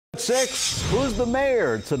6, who's the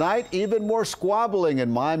mayor? Tonight, even more squabbling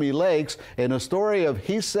in Miami Lakes in a story of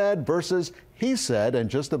he said versus he said, and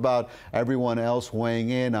just about everyone else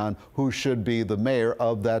weighing in on who should be the mayor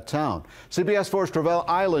of that town. CBS 4's Travell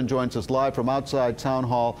Island joins us live from outside Town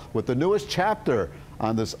Hall with the newest chapter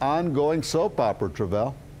on this ongoing soap opera,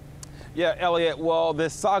 Travell. Yeah, Elliot, well,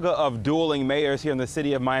 this saga of dueling mayors here in the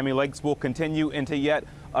city of Miami Lakes will continue into yet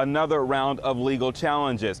another round of legal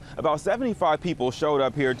challenges. About 75 people showed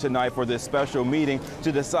up here tonight for this special meeting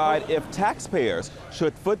to decide if taxpayers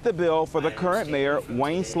should foot the bill for the current mayor,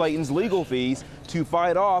 Wayne Slayton's legal fees, to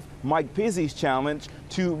fight off Mike Pizzi's challenge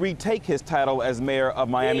to retake his title as mayor of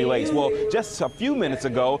Miami Lakes. Well, just a few minutes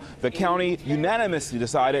ago, the county unanimously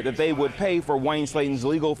decided that they would pay for Wayne Slayton's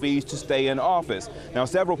legal fees to stay in office. Now,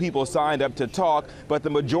 several people signed up to talk, but the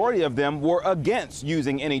majority of them were against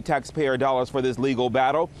using any taxpayer dollars for this legal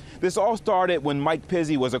battle. This all started when Mike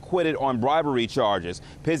Pizzi was acquitted on bribery charges.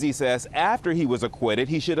 Pizzi says after he was acquitted,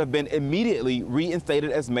 he should have been immediately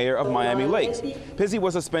reinstated as mayor of Miami Lakes. Pizzi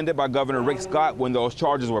was suspended by Governor Rick Scott when those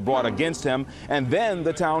charges were brought against him, and then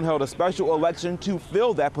the town held a special election to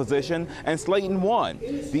fill that position, and Slayton won.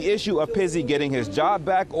 The issue of Pizzi getting his job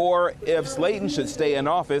back, or if Slayton should stay in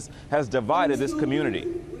office, has divided this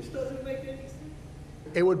community.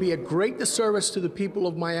 It would be a great disservice to the people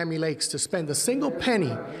of Miami Lakes to spend a single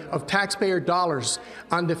penny of taxpayer dollars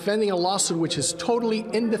on defending a lawsuit which is totally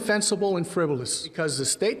indefensible and frivolous, because the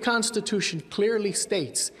state constitution clearly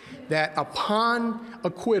states that upon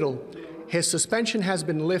acquittal, his suspension has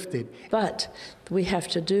been lifted. But we have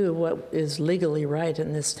to do what is legally right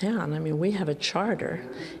in this town. I mean, we have a charter,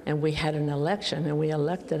 and we had an election, and we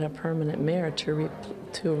elected a permanent mayor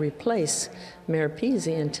to replace Mayor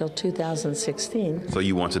Pizzi until 2016. So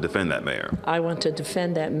you want to defend that mayor? I want to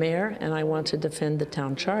defend that mayor, and I want to defend the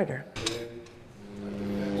town charter.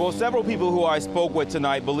 Well, several people who I spoke with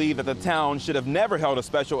tonight believe that the town should have never held a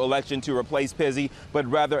special election to replace Pizzi, but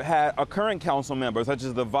rather had a current council member, such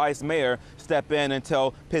as the vice mayor, step in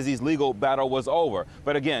until Pizzi's legal battle was over.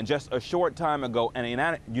 But again, just a short time ago,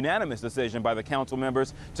 an unanimous decision by the council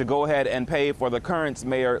members to go ahead and pay for the current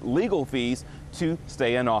mayor legal fees to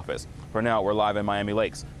stay in office. For now, we're live in Miami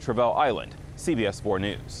Lakes. Travell Island, CBS 4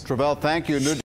 News. Travell, thank you.